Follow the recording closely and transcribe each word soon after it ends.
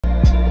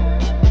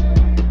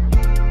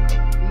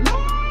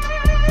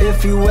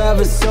If you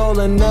ever sold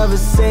and never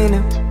seen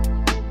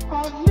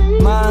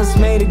it, mine's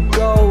made of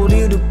gold,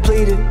 you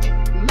depleted.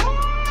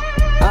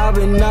 I've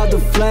been out the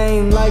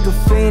flame like a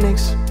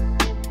phoenix.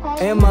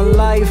 In my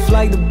life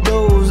like the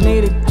blues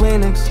needed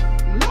clinics.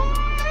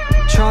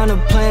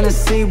 Tryna plant a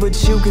seed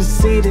but you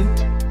conceded.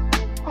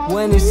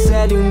 When you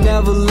said you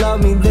never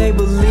loved me, they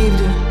believed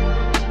it.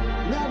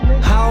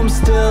 How I'm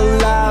still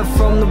alive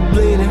from the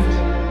bleeding.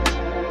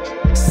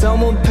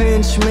 Someone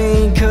pinch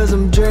me cause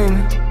I'm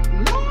dreaming.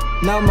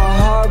 Now my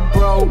heart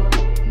broke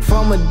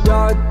from a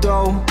dart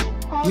throw.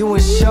 You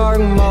in shark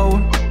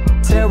mode,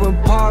 tearing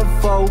apart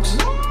folks.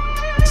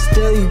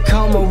 Still you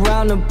come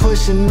around and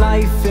push a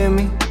knife in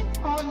me.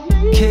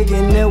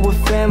 Kicking it with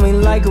family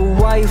like a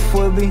wife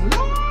would be.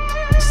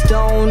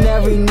 Stone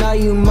every night,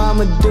 you my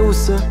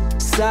Medusa.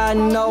 Side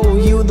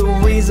note, you the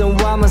reason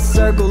why my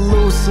circle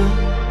looser.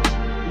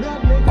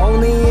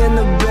 Only in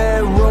the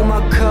bedroom I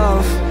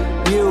cuff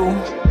you.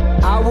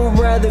 I would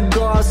rather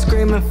go out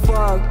screaming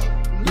fuck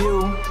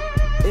you.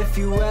 If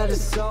you had a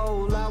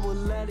soul, I would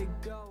let it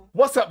go.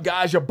 What's up,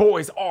 guys? Your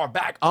boys are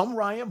back. I'm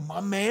Ryan, my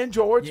man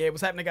George. Yeah,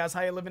 what's happening, guys?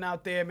 How you living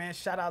out there, man?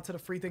 Shout out to the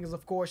free thinkers,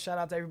 of course. Shout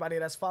out to everybody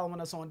that's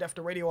following us on Def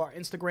to Radio, our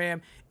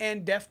Instagram,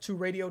 and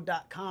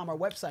def2radio.com, our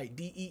website,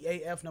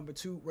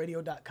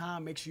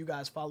 DEAF2radio.com. Make sure you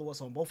guys follow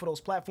us on both of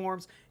those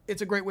platforms.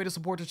 It's a great way to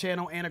support the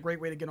channel and a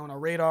great way to get on our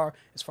radar.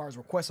 As far as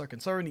requests are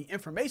concerned, the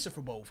information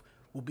for both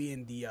will be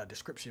in the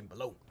description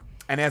below.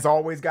 And as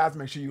always, guys,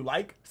 make sure you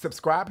like,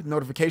 subscribe,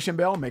 notification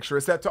bell, make sure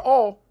it's set to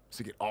all so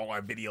you get all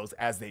our videos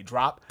as they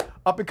drop.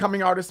 Up and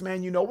coming artists,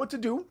 man, you know what to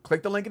do.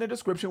 Click the link in the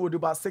description. We'll do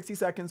about 60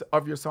 seconds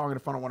of your song in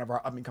front of one of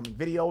our up and coming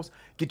videos.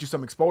 Get you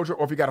some exposure,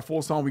 or if you got a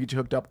full song, we get you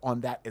hooked up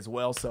on that as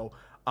well. So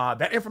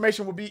that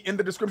information will be in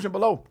the description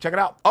below. Check it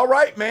out. All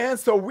right, man.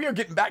 So we are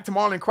getting back to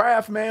Marlon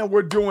Craft, man.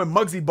 We're doing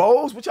Muggsy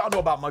Bogues. What y'all know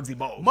about Muggsy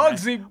Bogues?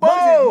 Muggsy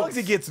Bogues.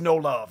 Muggsy gets no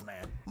love,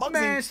 man. Muggsy,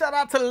 man, shout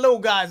out to the little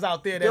guys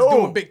out there that's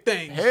doing big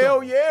things.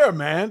 Hell yeah,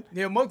 man.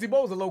 Yeah, Muggsy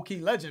Bogues is a low-key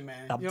legend,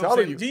 man. I'm you know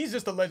telling you. He's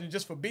just a legend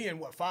just for being,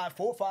 what,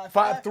 5'4", 5'5"?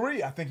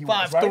 5'3", I think he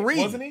was, right? 5'3",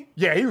 wasn't he?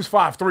 Yeah, he was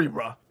 5'3",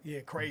 bro.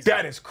 Yeah, crazy.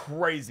 That is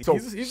crazy. So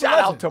he's shout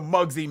out to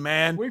Muggsy,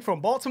 man. We from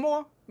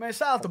Baltimore? Man,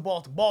 shout out to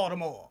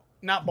Baltimore.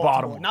 Not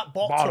Baltimore. Not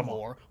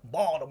Baltimore.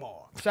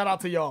 Baltimore. Shout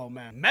out to y'all,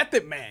 man.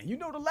 Method Man. You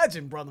know the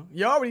legend, brother.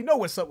 You already know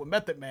what's up with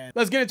Method Man.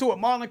 Let's get into it.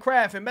 Marlon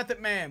Craft and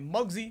Method Man,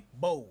 Muggsy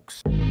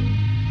Bogues.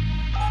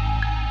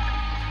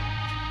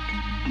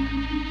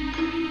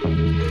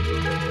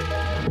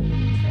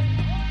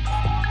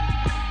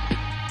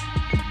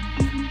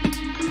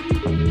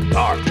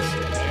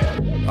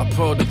 I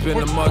pulled up in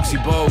the Muggsy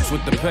Bogues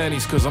with the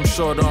pennies, cause I'm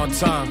short on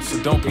time.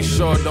 So don't be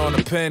short on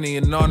a penny.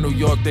 In all New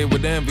York, they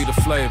would envy the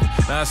flavor.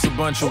 Now it's a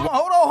bunch of...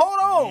 Hold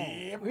on.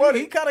 Yeah,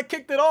 buddy. He kind of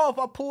kicked it off.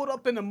 I pulled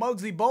up in the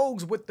Muggsy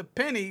Bogues with the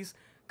pennies,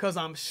 cause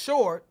I'm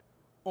short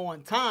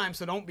on time,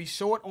 so don't be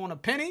short on a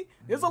penny.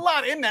 There's a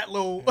lot in that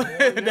little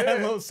that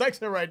little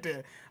section right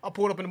there. I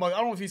pulled up in the Muggsy. I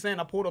don't know if he's saying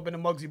I pulled up in the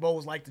Muggsy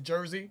Bogues like the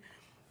jersey,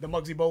 the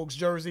Muggsy Bogues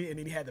jersey, and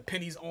then he had the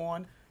pennies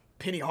on,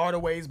 Penny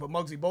Hardaway's, but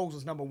Muggsy Bogues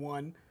was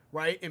 #1,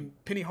 right? And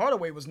Penny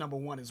Hardaway was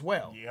 #1 as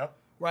well. Yep.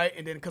 Right?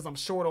 And then because I'm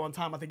short on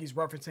time, I think he's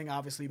referencing,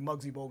 obviously,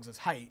 Muggsy Bogues'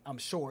 height. I'm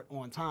short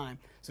on time,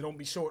 so don't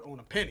be short on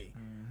a penny.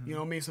 You know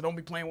what I mean? So don't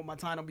be playing with my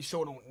time. Don't be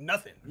short on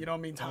nothing. You know what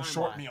I mean? Don't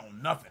short me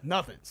on nothing.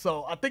 Nothing.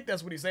 So I think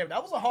that's what he's saying.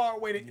 That was a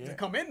hard way to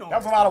come in on. That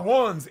was a lot of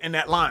ones in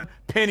that line.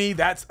 Penny,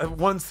 that's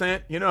 1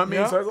 cent. You know what I mean?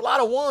 Yeah. So there's a lot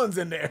of ones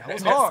in there. That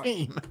was in hard. That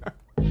scheme.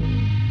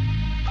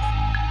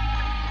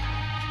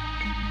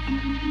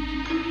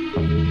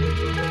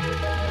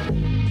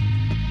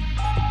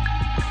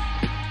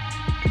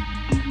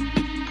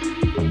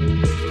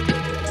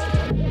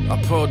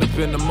 I pulled up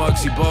in the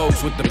Muggsy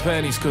Bogues with the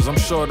pennies, cause I'm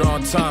short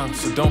on time.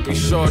 So don't be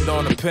short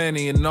on a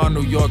penny. In all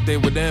New York, they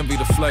would envy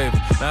the flavor.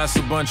 Now it's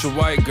a bunch of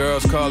white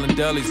girls calling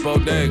delis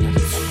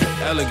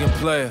bodegas. Elegant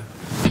player.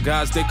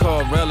 Guys they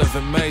call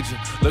relevant major.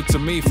 Look to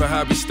me for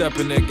how we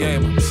stepping their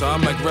game up. So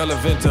I'm like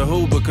relevant to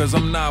who, because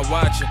I'm not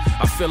watching.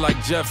 I feel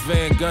like Jeff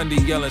Van Gundy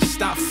yelling,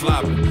 stop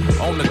flopping.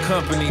 Own the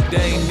company,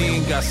 they ain't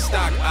even got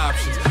stock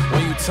options.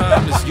 When you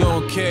time this, you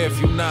don't care if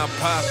you not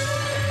popping.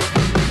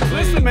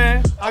 Listen,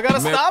 man, I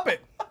gotta stop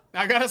it.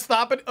 I gotta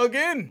stop it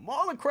again.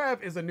 Marlon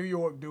Craft is a New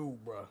York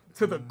dude, bro.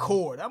 To the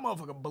core. That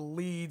motherfucker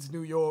bleeds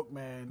New York,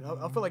 man.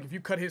 I feel like if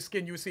you cut his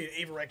skin, you would see an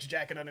Averex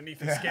jacket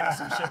underneath his skin or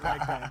some shit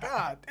like that.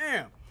 God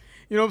damn.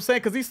 You know what I'm saying?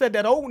 Because he said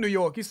that old New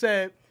York. He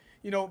said,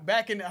 you know,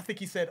 back in, I think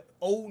he said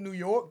old New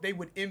York, they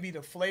would envy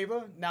the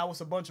flavor. Now it's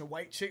a bunch of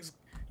white chicks,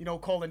 you know,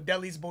 calling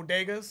delis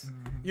bodegas.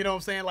 You know what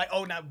I'm saying? Like,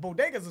 oh, now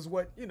bodegas is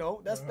what, you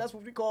know, that's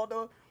what we call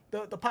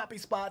the poppy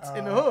spots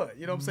in the hood.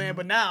 You know what I'm saying?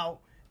 But now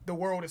the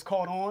world is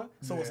caught on,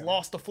 so it's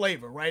lost the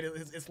flavor, right?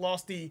 It's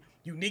lost the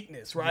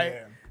uniqueness,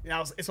 right?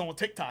 Now it's on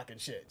TikTok and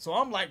shit. So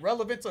I'm like,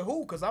 relevant to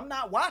who? Because I'm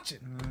not watching.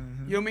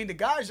 You know what I mean? The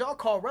guys y'all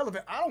call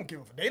relevant, I don't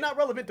give a fuck. They not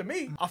relevant to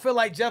me. I feel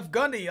like Jeff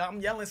Gundy, I'm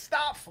yelling,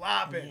 stop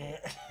flopping.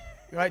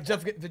 right?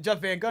 Jeff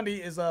Van Gundy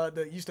is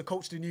used to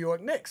coach the New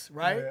York Knicks,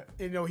 right? Yeah. And,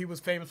 you know, he was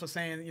famous for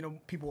saying, you know,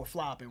 people were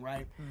flopping,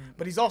 right?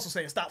 But he's also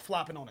saying stop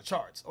flopping on the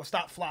charts or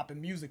stop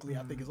flopping musically.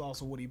 I think is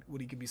also what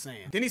he could be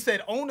saying. Then he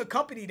said own the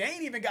company. They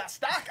ain't even got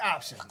stock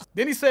options.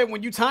 Then he said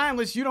when you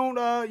timeless, you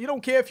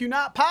don't care if you're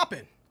not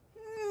popping.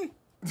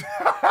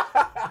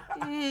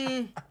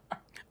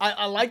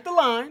 I like the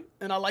line,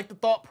 and I like the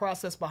thought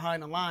process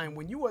behind the line.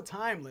 When you are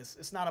timeless,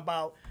 it's not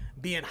about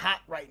being hot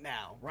right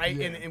now, right?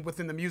 Yeah. And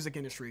within the music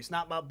industry, it's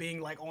not about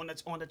being like on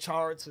the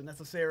charts or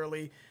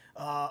necessarily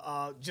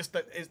just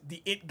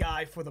the it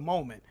guy for the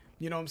moment.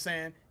 You know what I'm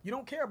saying? You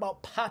don't care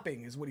about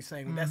popping, is what he's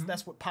saying.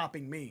 That's what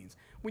popping means.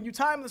 When you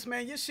timeless,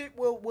 man, your shit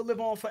will live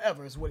on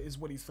forever. Is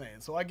what he's saying.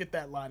 So I get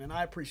that line, and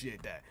I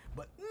appreciate that.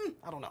 But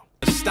I don't know.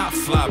 Stop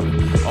flopping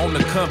on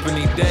the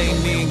company. They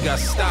ain't even got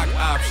stock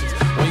options.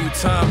 When you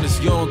timeless,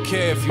 you don't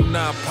care if you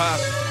not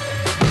popping.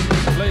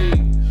 Please.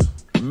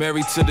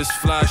 Married to this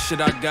fly shit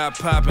I got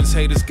poppins.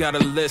 Haters got a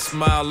list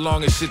mile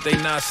long and shit they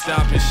not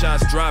stopping.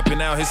 Shots dropping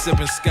out here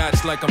sipping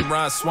scotch like I'm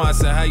Ron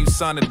Swanson. How you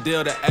sign a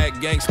deal to act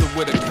gangster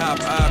with a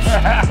cop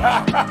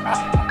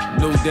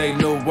option? New day,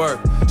 new work.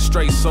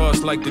 Straight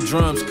sauce like the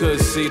drums could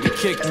see. The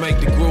kick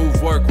make the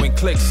groove work. When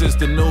clicks is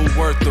the new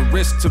worth. The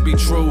risk to be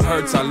true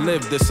hurts. I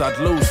live this, I'd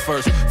lose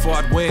first. Before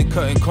I'd win,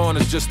 cutting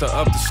corners just to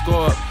up the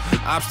score.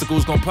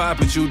 Obstacles gon' pop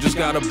at you, just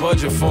got a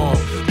budget for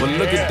 'em. But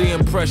look at the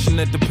impression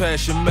that the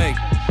passion make.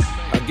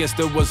 I guess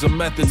there was a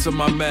method to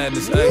my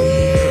madness, ayy.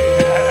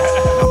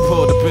 I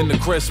pulled up in the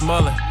Chris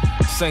Mullen,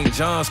 St.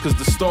 John's cause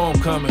the storm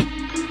coming.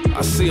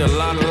 I see a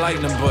lot of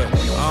lightning, but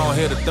I don't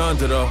hear the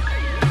thunder though.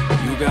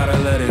 You gotta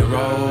let it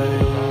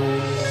roll.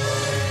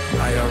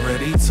 I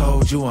already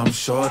told you I'm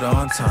short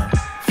on time.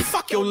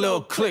 Fuck your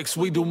little clicks,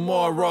 we do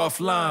more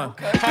offline.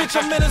 Bitch,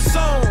 I'm in a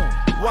zone.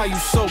 Why you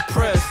so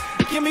pressed?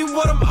 Give me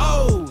what I'm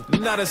owed,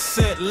 not a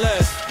cent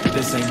less.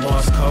 This ain't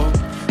Morse code,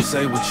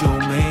 say what you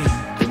mean.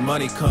 The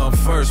money come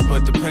first,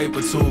 but the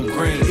paper too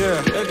green.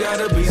 Yeah, there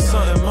gotta be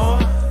something more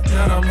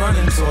that I'm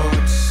running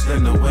towards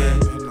than the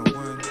wind.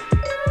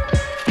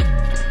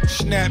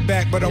 Snap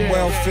back, but I'm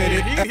well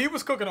fitted. He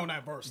was cooking on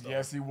that verse, though.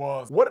 Yes, he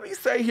was. What did he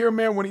say here,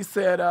 man, when he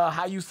said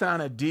how you sign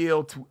a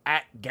deal to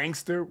act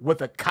gangster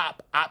with a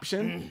cop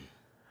option?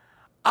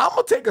 I'm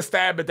going to take a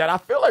stab at that. I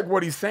feel like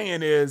what he's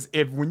saying is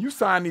if when you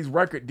sign these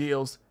record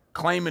deals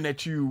claiming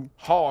that you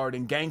hard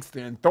and gangster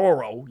and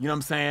thorough, you know what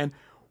I'm saying,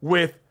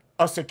 with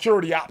a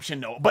security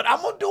option though. But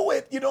I'm going to do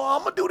it, you know,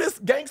 I'm going to do this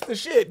gangster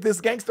shit,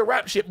 this gangster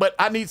rap shit, but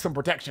I need some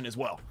protection as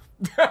well.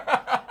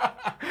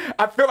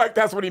 I feel like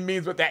that's what he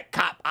means with that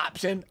cop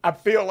option. I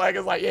feel like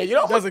it's like, yeah, you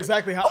know, that's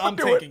exactly how I'm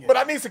taking it. But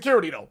I need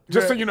security though,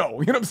 just so you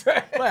know. You know what I'm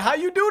saying? Like, how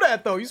you do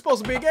that though? You're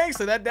supposed to be a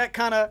gangster. That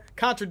kind of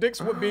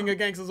contradicts what being a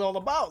gangster is all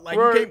about. Like,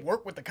 you can't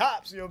work with the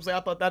cops. You know what I'm saying?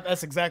 I thought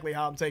that's exactly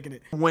how I'm taking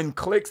it. When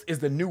clicks is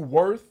the new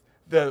worth,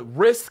 the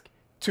risk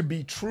to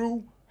be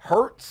true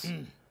hurts.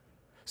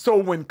 So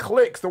when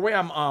clicks, the way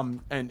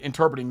I'm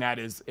interpreting that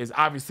is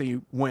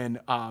obviously when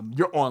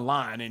you're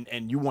online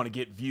and you want to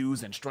get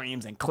views and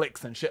streams and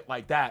clicks and shit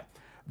like that.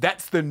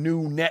 That's the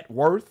new net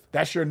worth.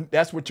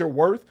 That's what you're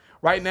worth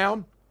right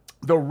now.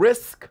 The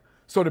risk,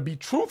 so to be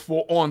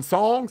truthful on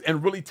songs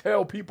and really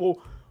tell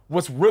people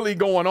what's really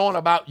going on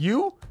about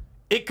you,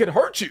 it could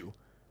hurt you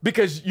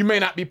because you may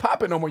not be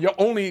popping no more. Your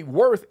only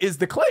worth is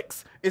the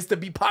clicks. It's to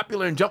be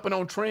popular and jumping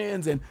on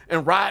trends and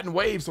riding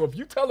waves. So if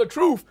you tell the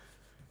truth,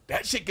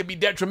 that shit could be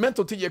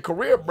detrimental to your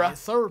career, bro.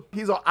 Yes, sir.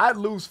 He's on, I'd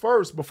lose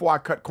first before I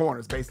cut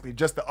corners, basically,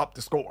 just to up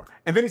the score.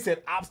 And then he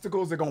said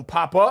obstacles are going to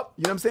pop up.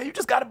 You know what I'm saying? You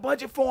just got to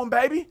budget for them,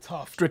 baby.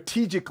 Tough.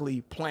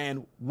 Strategically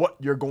plan what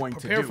you're going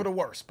to do. Prepare for the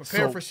worst.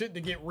 Prepare for shit to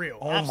get real.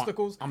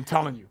 Obstacles. I'm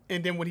telling you.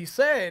 And then when he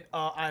said,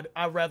 I'd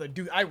rather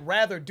do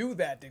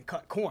that than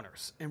cut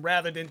corners, and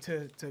rather than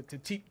to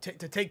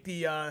take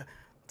the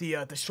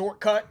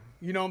shortcut.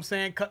 You know what I'm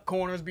saying? Cut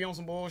corners, be on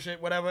some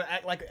bullshit, whatever.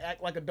 Act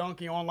like a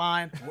donkey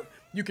online.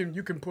 You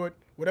can put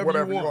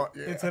whatever you want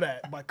into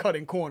that by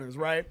cutting corners,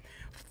 right?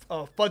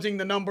 Fudging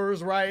the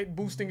numbers, right?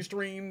 Boosting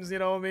streams, you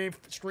know what I mean?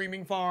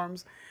 Streaming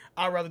farms.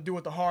 I'd rather do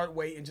it the hard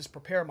way and just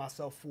prepare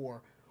myself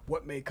for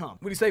what may come.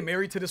 What do you say?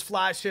 Married to this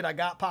fly shit I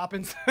got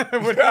poppins? What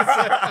do you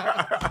say?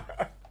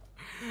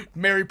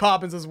 Mary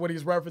Poppins is what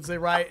he's referencing,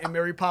 right? And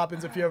Mary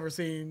Poppins, if you ever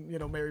seen, you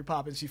know, Mary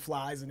Poppins, she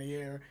flies in the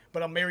air.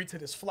 But I'm married to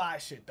this fly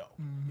shit, though.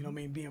 You know what I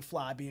mean? Being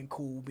fly, being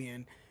cool,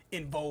 being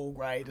in vogue,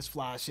 right? This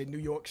fly shit, New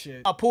York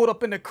shit. I pulled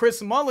up into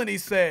Chris Mullen, he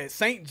said,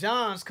 St.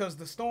 John's, because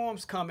the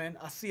storm's coming.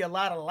 I see a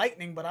lot of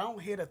lightning, but I don't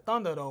hear the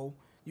thunder, though.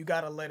 You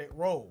got to let it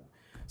roll.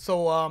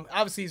 So,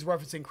 obviously, he's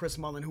referencing Chris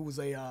Mullen, who was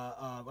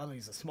I think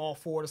he's a small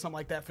forward or something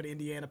like that for the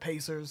Indiana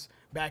Pacers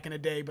back in the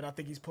day. But I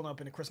think he's pulling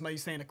up in the Chris Mullen.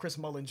 He's saying the Chris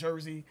Mullen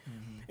jersey.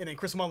 And then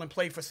Chris Mullen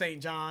played for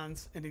St.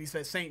 John's. And then he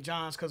said St.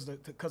 John's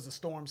because the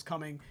storm's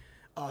coming.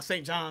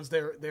 St. John's,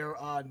 their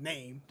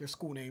name, their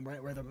school name,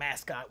 right? Where their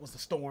mascot was the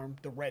Storm,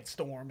 the Red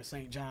Storm at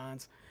St.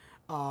 John's.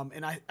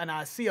 And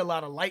I see a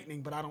lot of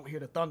lightning, but I don't hear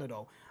the thunder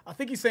though. I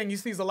think he's saying he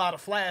sees a lot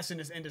of flash in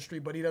this industry,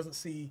 but he doesn't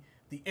see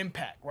the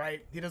impact,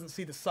 right? He doesn't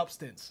see the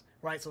substance,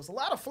 right? So it's a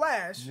lot of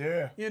flash,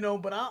 you know.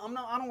 But I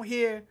don't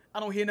hear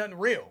nothing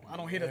real. I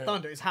don't hear the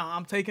thunder. It's how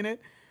I'm taking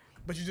it.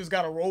 But you just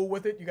gotta roll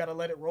with it. You gotta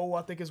let it roll.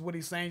 I think is what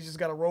he's saying. You just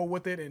gotta roll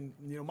with it, and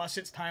you know my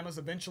shit's timeless.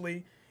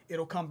 Eventually,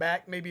 it'll come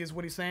back. Maybe is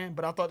what he's saying.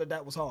 But I thought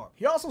that was hard.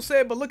 He also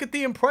said, but look at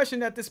the impression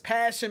that this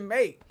passion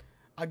made.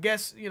 I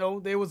guess you know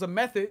there was a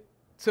method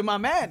to my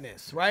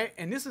madness, right?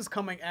 And this is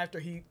coming after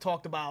he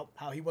talked about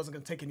how he wasn't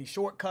gonna take any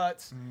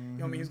shortcuts. You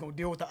know what I mean? He's gonna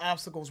deal with the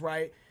obstacles,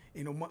 right?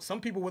 You know,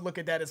 some people would look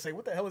at that and say,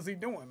 "What the hell is he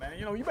doing, man?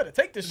 You know, you better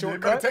take this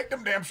shortcut. You better take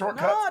them damn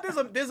shortcuts."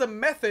 No, there's a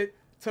method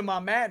to my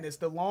madness.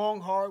 The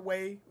long, hard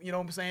way. You know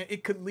what I'm saying?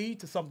 It could lead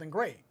to something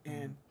great.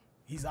 And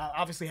he's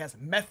obviously has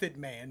method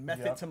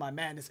to my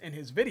madness in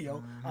his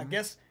video. I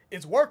guess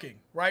it's working,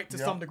 right? To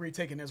some degree,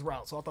 taking this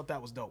route. So I thought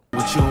that was dope.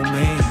 What you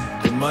mean?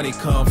 The money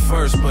come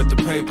first, but the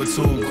paper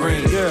too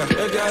green. Yeah,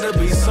 there gotta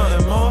be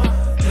something more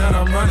that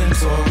I'm running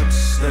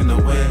towards than the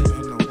wind.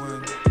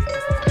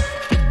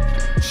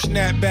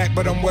 Snap back,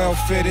 but I'm well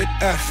fitted.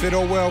 F it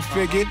or well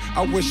figured.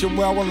 I wish him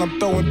well while I'm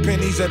throwing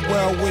pennies at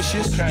well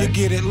wishes. You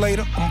get it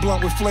later. I'm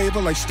blunt with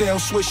flavor like stale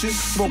swishes.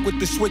 Smoke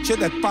with the switcher,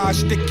 that fire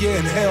stick you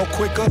in hell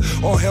quicker.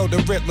 Or hell the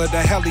Riddler,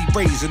 the hell he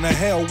raising, the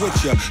hell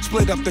with ya.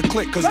 Split up the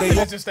click, cause they.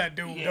 Just that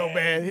dude, though,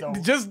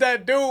 man. Just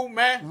that dude,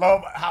 man.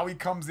 Love how he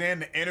comes in,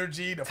 the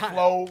energy, the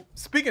flow.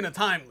 Speaking of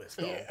timeless,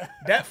 though,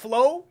 that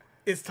flow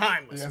is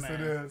timeless, yes, man.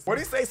 It is. What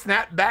do you say?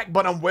 Snap back,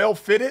 but I'm well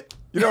fitted.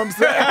 You know what I'm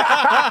saying?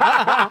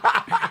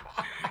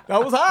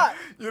 That was hot.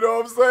 You know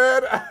what I'm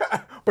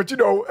saying? But you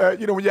know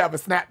when you have a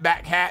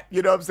snapback hat,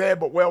 you know what I'm saying,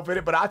 but well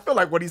fitted. But I feel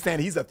like what he's saying,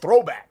 he's a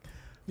throwback.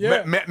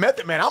 Yeah.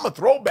 Method Man, I'm a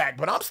throwback,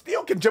 but I'm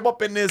still can jump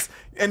up in this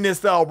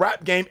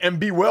rap game and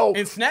be well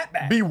and snap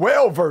back. Be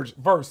well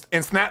versed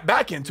and snap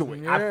back into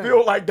it. Yeah. I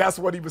feel like that's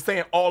what he was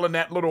saying all in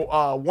that little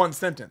one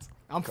sentence.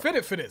 I'm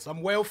fitted for this.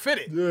 I'm well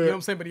fitted. Yeah. You know what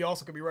I'm saying? But he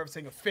also could be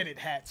referencing a fitted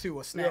hat too,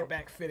 a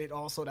snapback fitted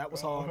also. That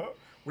was hard.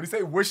 What do you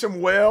say? Wish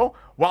him well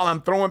while I'm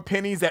throwing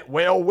pennies at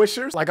well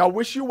wishers. Like I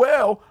wish you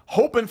well,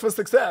 hoping for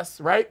success,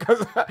 right?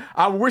 Because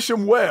I wish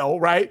him well,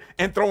 right?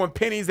 And throwing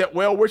pennies at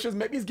well wishers.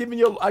 Maybe he's giving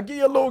you, I give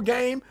you a little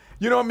game.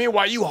 You know what I mean?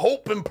 While you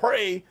hope and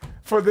pray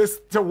for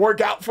this to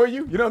work out for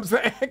you. You know what I'm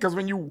saying? Because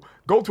when you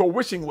go to a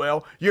wishing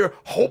well, you're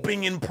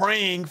hoping and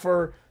praying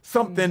for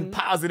something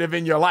positive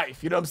in your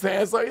life. You know what I'm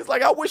saying? So it's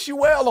like, I wish you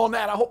well on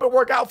that. I hope it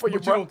work out for you,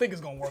 but bro. You don't think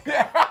it's going to work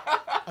out.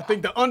 I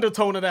think the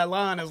undertone of that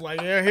line is like,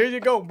 yeah, here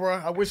you go, bro.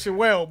 I wish you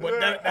well, but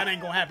that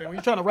ain't going to happen. When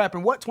you trying to rap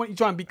in what? You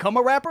trying to become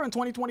a rapper in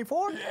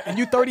 2024? And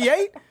you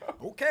 38?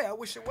 Okay, I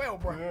wish you well,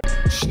 bro.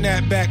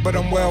 Snap back, but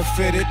I'm well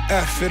fitted.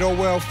 F it or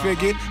well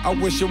figured. I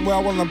wish him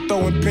well while I'm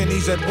throwing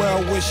pennies at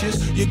well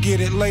wishes. You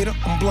get it later.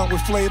 I'm blunt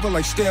with flavor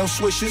like stale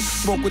swishes.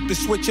 Smoke with the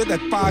switcher,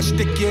 that fire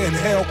stick you in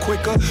hell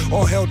quicker.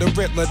 Or hell the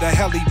Riddler, the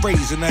hell he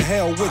raising, the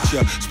hell with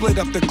ya. Split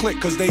up the click,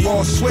 cause they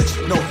all switch.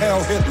 No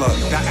hell Hitler.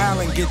 The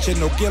Allen get you,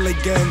 no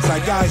Gilligan's. I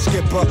guy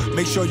skipper.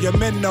 Make sure your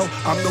men know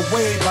I'm the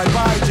wave like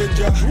my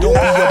ginger. Don't be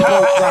a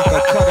boat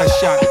rocker, cut a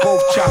shot,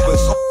 both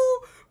choppers.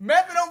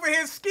 Method over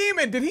here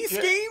scheming. Did he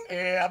scheme?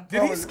 Yeah.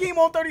 Did he scheme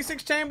on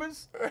 36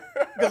 Chambers?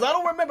 Because I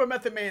don't remember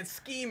Method Man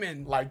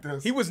scheming like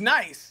this. He was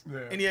nice,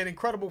 and he had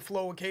incredible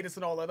flow and cadence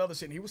and all that other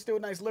shit. And he was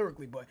still nice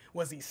lyrically, but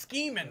was he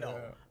scheming though?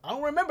 I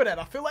don't remember that.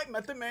 I feel like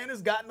Method Man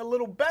has gotten a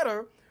little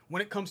better when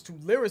it comes to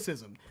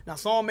lyricism. Now,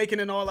 song making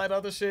and all that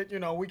other shit, you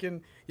know,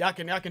 y'all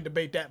can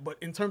debate that. But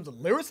in terms of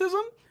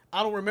lyricism,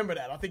 I don't remember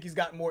that. I think he's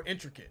gotten more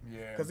intricate.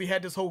 Because he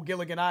had this whole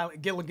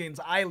Gilligan's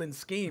Island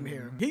scheme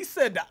here. He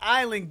said the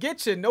island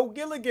get you, no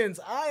Gilligan's.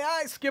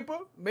 Aye, skipper.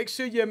 Make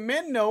sure your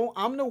men know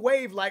I'm the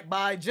wave like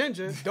by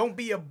Ginger. Don't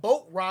be a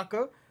boat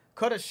rocker.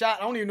 Cut a shot.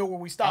 I don't even know where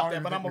we stopped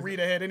at, but I'm going to read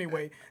ahead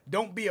anyway.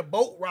 Don't be a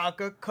boat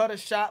rocker. Cut a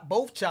shot.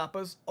 Both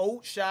choppers.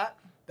 Old shot.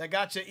 That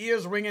got your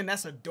ears ringing.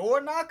 That's a door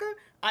knocker?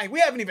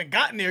 We haven't even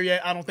gotten there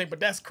yet, I don't think, but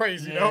that's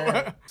crazy, you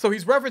know? So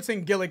he's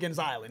referencing Gilligan's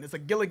Island. It's a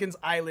Gilligan's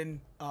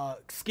Island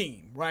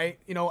scheme, right?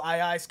 You know,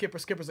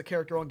 Skipper's a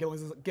character on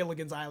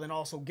Gilligan's Island,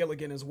 also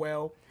Gilligan as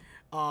well.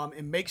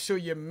 And make sure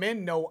your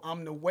men know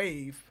I'm the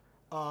wave,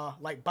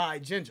 like by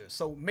Ginger.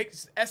 So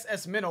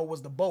SS Minnow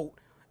was the boat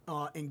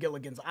in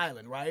Gilligan's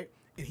Island, right?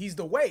 And he's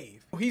the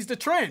wave. He's the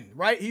trend,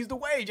 right? He's the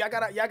wave. Y'all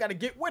gotta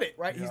get with it,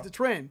 right? Yeah. He's the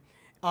trend.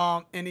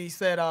 And he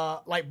said,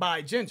 like,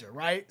 by Ginger,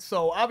 right?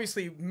 So,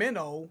 obviously,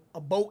 Minnow,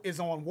 a boat is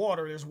on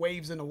water. There's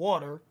waves in the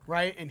water,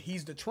 right? And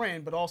he's the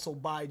trend, but also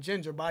by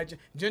Ginger.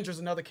 Ginger's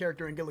another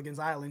character in Gilligan's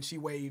Island. She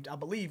waved, I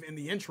believe, in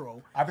the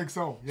intro. I think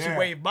so, yeah. She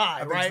waved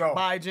by, right? So.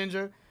 By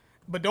Ginger.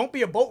 But don't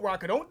be a boat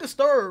rocker. Don't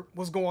disturb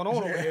what's going on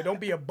over here. Don't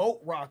be a boat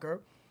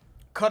rocker.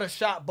 Cut a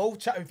shot, both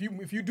choppers.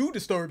 If you do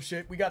disturb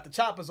shit, we got the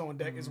choppers on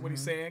deck, is what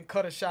he's saying.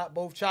 Cut a shot,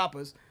 both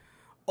choppers.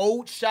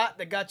 Old shot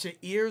that got your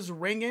ears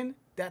ringing.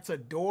 That's a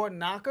door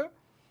knocker.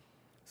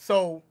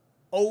 So,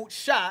 old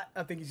shot,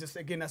 I think he's just,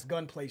 again, that's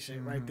gunplay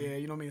shit right there.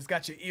 You know what I mean? It's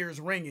got your ears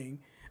ringing.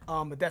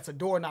 But that's a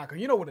door knocker.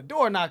 You know what a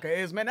door knocker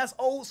is, man? That's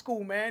old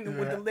school, man. Yeah.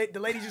 When the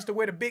ladies used to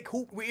wear the big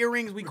hoop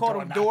earrings, we call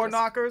them door door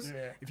knockers.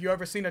 knockers. Yeah. If you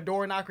ever seen a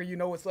door knocker, you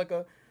know it's like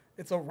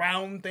it's a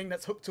round thing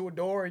that's hooked to a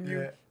door, and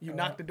you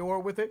knock the door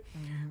with it.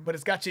 But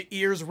it's got your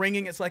ears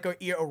ringing. It's like a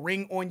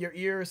ring on your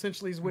ear,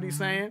 essentially, is what he's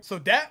saying. So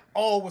that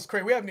all was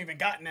crazy. We haven't even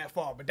gotten that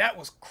far, but that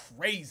was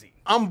crazy.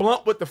 I'm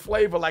blunt with the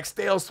flavor like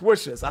stale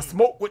swishers. I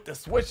smoke with the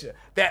swisher.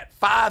 That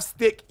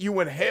 5-stick you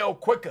inhale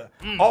quicker.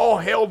 All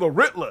hail the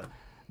Riddler.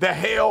 The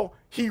hell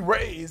he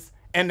raised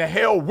and the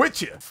hell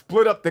with you.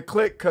 Split up the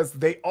clique because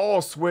they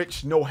all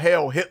switch. No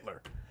hell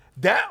Hitler.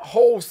 That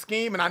whole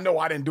scheme, and I know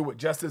I didn't do it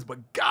justice,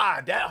 but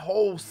God, that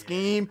whole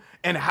scheme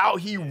and how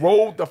he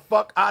rolled the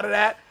fuck out of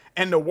that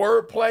and the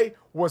wordplay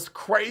was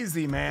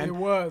crazy, man. It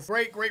was.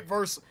 Great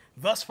verse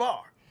thus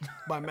far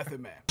by Method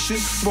Man.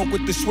 Smoke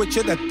with the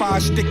switcher, that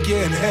 5-stick you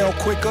inhale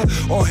quicker.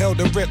 Or hell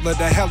the Riddler,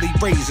 the hell he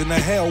raised and the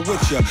hell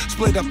with ya.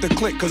 Split up the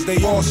clique cause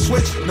they all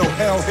switch, no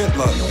hell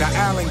Hitler. Now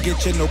Allen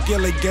get you, no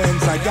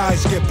Gilligans, I die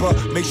skipper.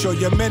 Make sure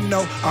your men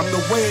know I'm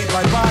the wave,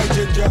 bye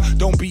ginger.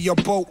 Don't be a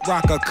boat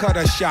rocker,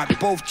 cutter shot,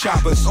 both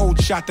choppers.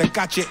 Old shot that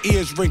got your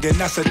ears ringing,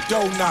 that's a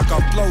dough knocker.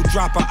 Blow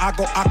dropper, I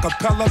go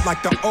acapella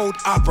like the old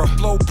opera.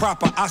 Flow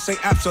proper, I say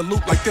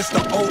absolute like this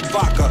the old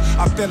vodka.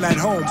 I feel at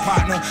home,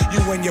 partner.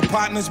 You and your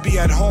partners be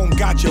at home,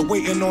 got you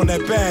waiting on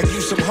that bag,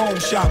 you some home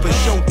shoppers.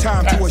 Show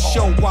time to a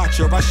show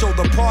watcher. I show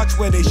the parts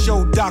where they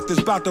show doctors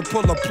about to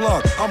pull a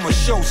plug. I'm a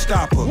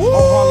showstopper. On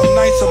Harlem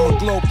Nights, I'm a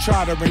globe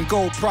trotter and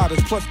gold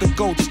products, plus the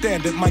gold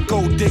standard. My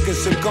gold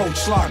diggers and gold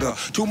slaughter.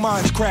 Two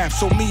minds craft,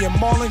 so me and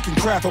Marlon can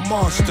craft a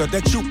monster.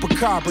 That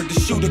chupacabra, the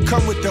shooter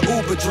come with the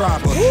Uber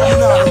driver. You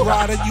not a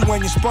rider, you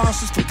and your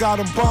sponsors forgot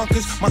them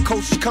bonkers. My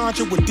coach is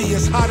contra with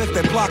DS hottest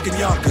than blocking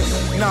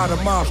Yonkers. Not a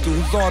monster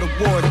who's all the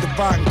wars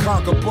divide and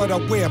conquer, but I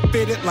wear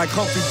fitted like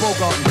Humphrey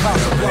Bogart and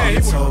Casablanca. I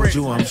told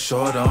you I'm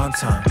short on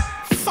time.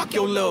 Fuck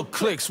your little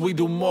clicks, we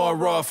do more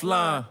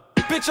offline.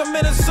 Bitch, I'm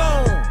in a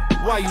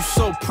zone. Why you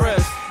so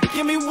pressed?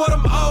 Give me what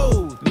I'm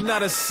owed,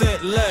 not a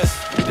cent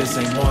less. This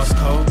ain't Morse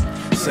code,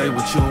 say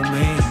what you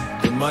mean.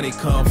 The money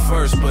come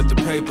first, but the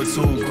paper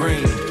too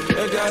green.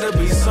 There gotta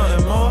be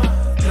something more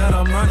that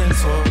I'm running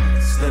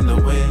towards than the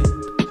wind.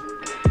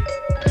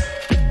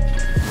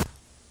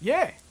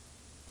 Yeah.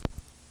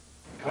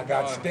 I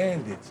got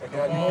standards. I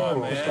got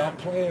morals. Stop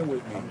playing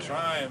with me. I'm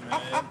trying,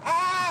 man.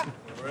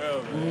 For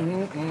real,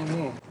 man.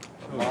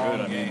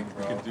 Good game,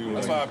 bro.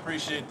 That's why I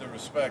appreciate the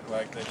respect,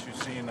 like that you've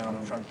seen.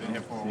 I'm trying to be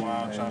here for a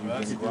while. I'm trying to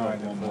That's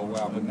grinding for a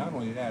while. But not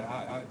only that,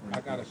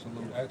 I got to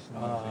salute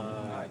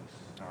excellence.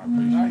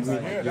 Nice. Nice.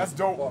 Yeah, that's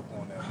dope. Not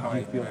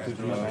only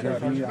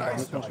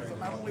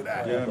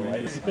that.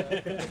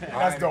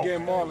 That's dope.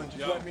 Again, Marlon,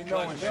 just let me know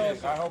and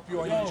shit. I help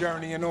you on your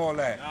journey and all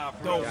that.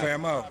 Dope.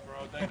 Fam up.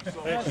 Thank you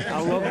so much. I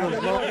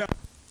love it.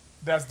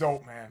 That's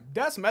dope, man.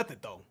 That's Method,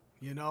 though.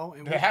 You know?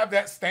 And To have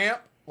that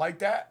stamp like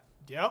that,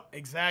 Yep,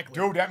 exactly.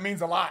 dude, that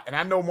means a lot. And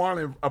I know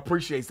Marlon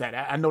appreciates that.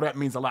 I know that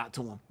means a lot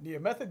to him. Yeah,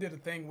 Method did a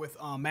thing with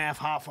Math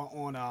Hoffa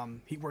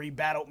on where he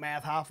battled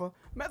Math Hoffa.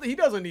 Method, he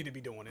doesn't need to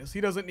be doing this.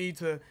 He doesn't need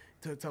to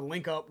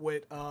link up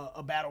with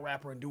a battle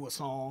rapper and do a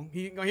song.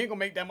 He ain't gonna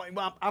make that money.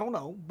 Well, I don't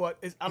know,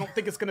 but I don't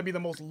think it's gonna be the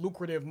most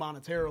lucrative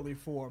monetarily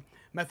for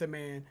Method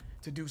Man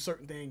to do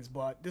certain things.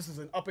 But this is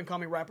an up and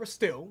coming rapper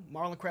still.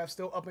 Marlon Craft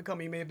still up and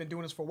coming. He may have been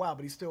doing this for a while,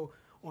 but he's still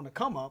on the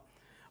come up.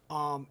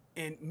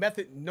 And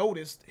Method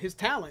noticed his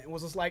talent and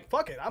was just like,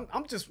 fuck it,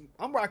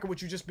 I'm rocking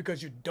with you just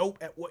because you're dope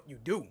at what you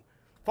do.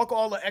 Fuck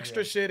all the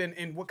extra shit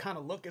and what kind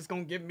of look it's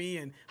gonna give me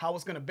and how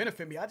it's gonna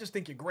benefit me. I just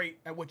think you're great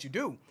at what you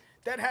do.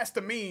 That has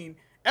to mean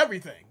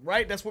everything,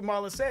 right? That's what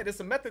Marlon said. It's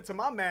a method to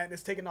my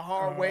madness, taking the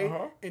hard way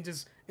and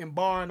just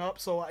barring up.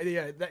 So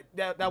yeah,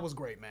 that was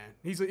great, man.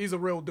 He's a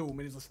real dude,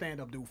 man. He's a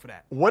stand-up dude for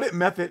that. What did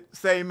Method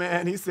say,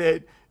 man? He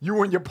said,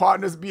 you and your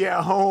partners be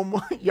at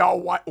home,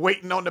 y'all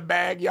waiting on the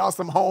bag, y'all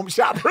some home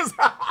shoppers.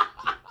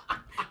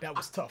 That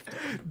was tough, though.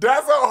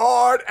 That's a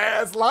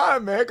hard-ass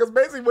line, man, because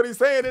basically what he's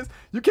saying is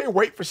you can't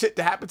wait for shit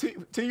to happen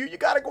to you. You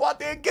got to go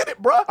out there and get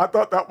it, bro. I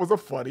thought that was a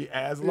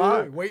funny-ass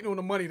line. Waiting on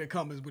the money to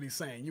come is what he's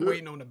saying. You're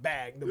waiting on the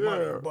bag, the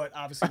money. But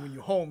obviously when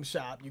you home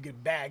shop, you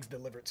get bags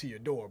delivered to your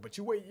door. But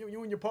you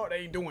and your partner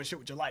ain't doing shit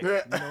with your life. You know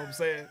what I'm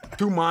saying?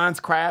 Two minds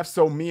craft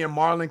so me and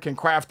Marlon can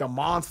craft a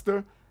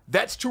monster.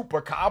 That's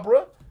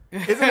Chupacabra.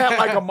 Isn't that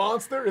like a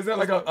monster? Isn't that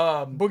like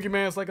a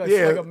boogeyman's like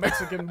a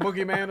Mexican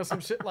boogeyman or some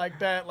shit like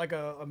that, like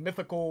a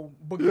mythical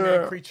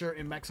boogeyman creature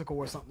in Mexico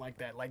or something like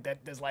that. Like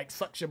that, there's like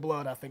sucks your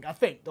blood. I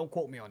think. Don't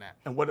quote me on that.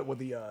 And what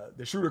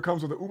the shooter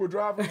comes with an Uber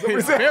driver?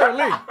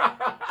 Apparently.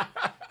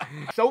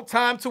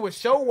 Showtime to a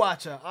show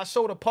watcher. I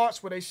show the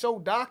parts where they show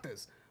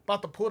doctors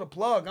about to pull the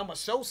plug. I'm a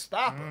show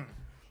stopper.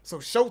 So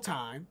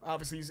Showtime,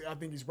 obviously, I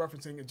think he's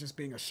referencing it just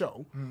being a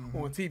show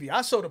on TV.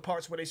 I show the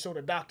parts where they show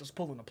the doctors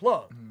pulling the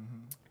plug.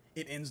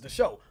 It ends the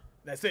show.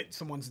 That's it.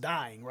 Someone's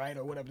dying, right?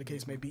 Or whatever the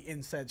case may be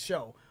in said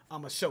show.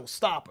 I'm a show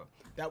stopper.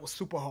 That was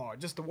super hard.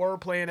 Just the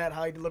word playing that,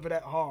 how he delivered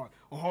that hard.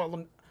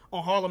 On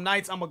Harlem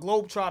Nights, I'm a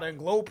globetrotter and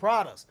globe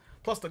products.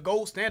 Plus the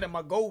gold standard,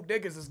 my gold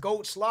diggers is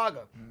Gold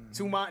Schlager.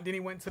 Then he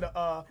went to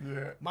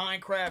the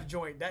Minecraft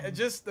joint. That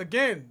just,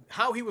 again,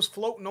 how he was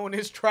floating on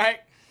this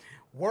track.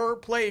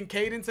 Wordplay and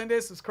cadence in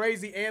this is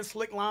crazy, and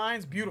slick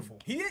lines, beautiful.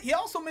 He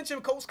also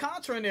mentioned Coast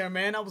Contra in there,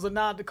 man. That was a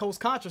nod to Coast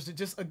Contra. So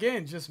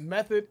just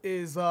Method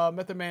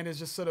Man is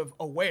just sort of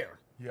aware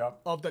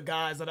of the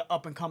guys that are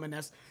up and coming.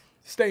 That's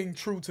staying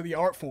true to the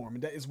art form,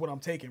 and that is what I'm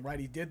taking, right?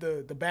 He did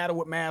the battle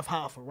with Mav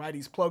Hoffa, right?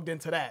 He's plugged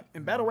into that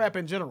and battle rap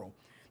in general.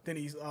 Then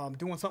he's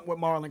doing something with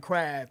Marlon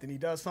Craft, and he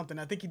does something.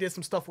 I think he did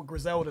some stuff with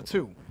Griselda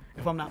too,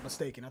 if I'm not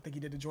mistaken. I think he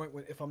did a joint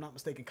with, if I'm not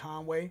mistaken,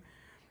 Conway.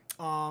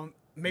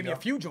 Maybe a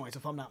few joints,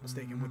 if I'm not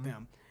mistaken, with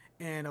them,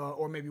 and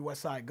or maybe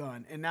West Side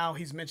Gun. And now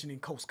he's mentioning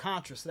Coast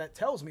Contra, so that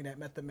tells me that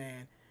Method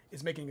Man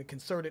is making a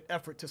concerted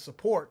effort to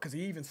support, because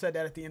he even said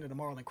that at the end of the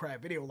Marlon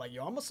Craft video, like,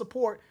 yo, I'm gonna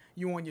support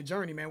you on your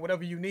journey, man,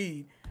 whatever you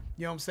need.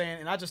 You know what I'm saying?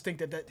 And I just think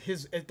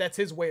that's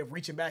his way of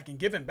reaching back and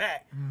giving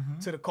back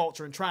to the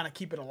culture and trying to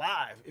keep it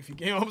alive, if you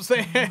know what I'm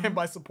saying,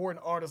 by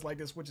supporting artists like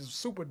this, which is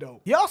super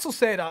dope. He also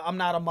said, I'm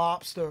not a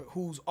mobster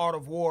whose art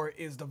of war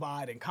is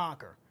divide and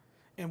conquer.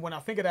 And when I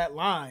think of that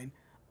line,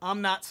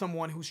 I'm not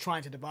someone who's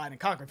trying to divide and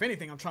conquer. If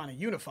anything, I'm trying to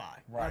unify.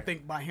 Right. I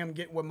think by him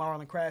getting with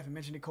Marlon Craft and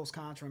mentioning Coast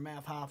Contra and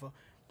Mav Hoffa,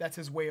 that's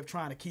his way of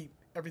trying to keep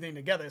everything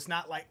together. It's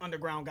not like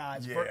underground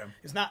guys.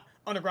 It's not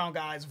underground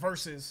guys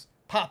versus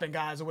popping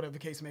guys or whatever the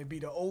case may be.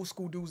 The old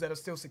school dudes that are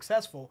still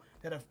successful,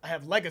 that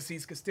have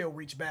legacies, could still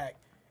reach back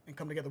and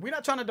come together. We're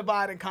not trying to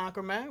divide and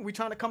conquer, man. We're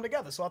trying to come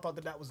together. So I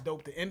thought that was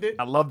dope to end it.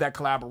 I love that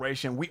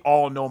collaboration. We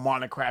all know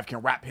Marlon Craft can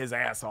rap his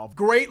ass off.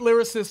 Great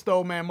lyricist,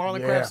 though, man.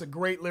 Marlon Craft's a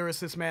great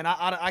lyricist, man.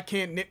 I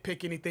can't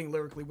nitpick anything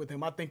lyrically with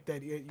him. I think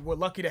that we're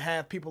lucky to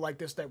have people like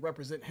this that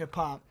represent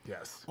hip-hop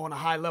on a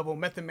high level.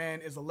 Method Man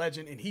is a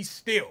legend, and he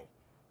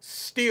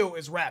still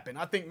is rapping.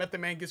 I think Method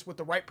Man gets with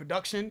the right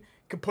production,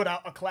 could put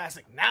out a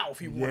classic now if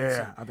he wanted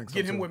to. I think so.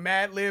 Get him with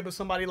Mad Lib or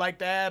somebody like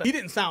that. He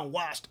didn't sound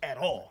washed at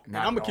all. And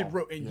I'm gonna keep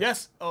real. And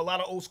yes, a lot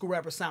of old school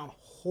rappers sound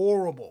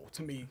horrible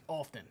to me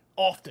often.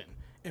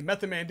 And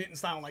Method Man didn't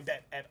sound like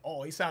that at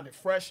all. He sounded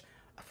fresh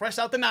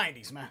out the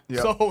 90s, man.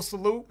 So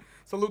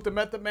salute to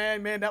Method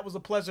Man. Man, that was a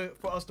pleasure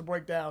for us to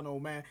break down, though,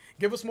 man.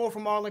 Give us more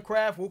from Marlon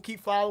Craft. We'll keep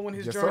following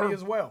his journey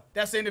as well.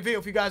 That's the end of the video.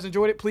 If you guys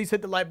enjoyed it, please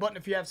hit the like button.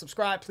 If you haven't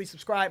subscribed, please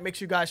subscribe. Make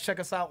sure you guys check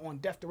us out on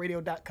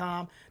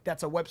defteradio.com.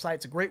 That's our website.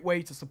 It's a great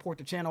way to support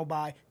the channel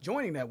by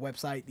joining that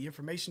website. The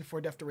information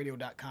for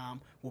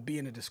defteradio.com will be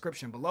in the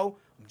description below.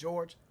 I'm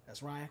George.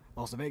 That's Ryan.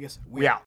 Las Vegas. We out.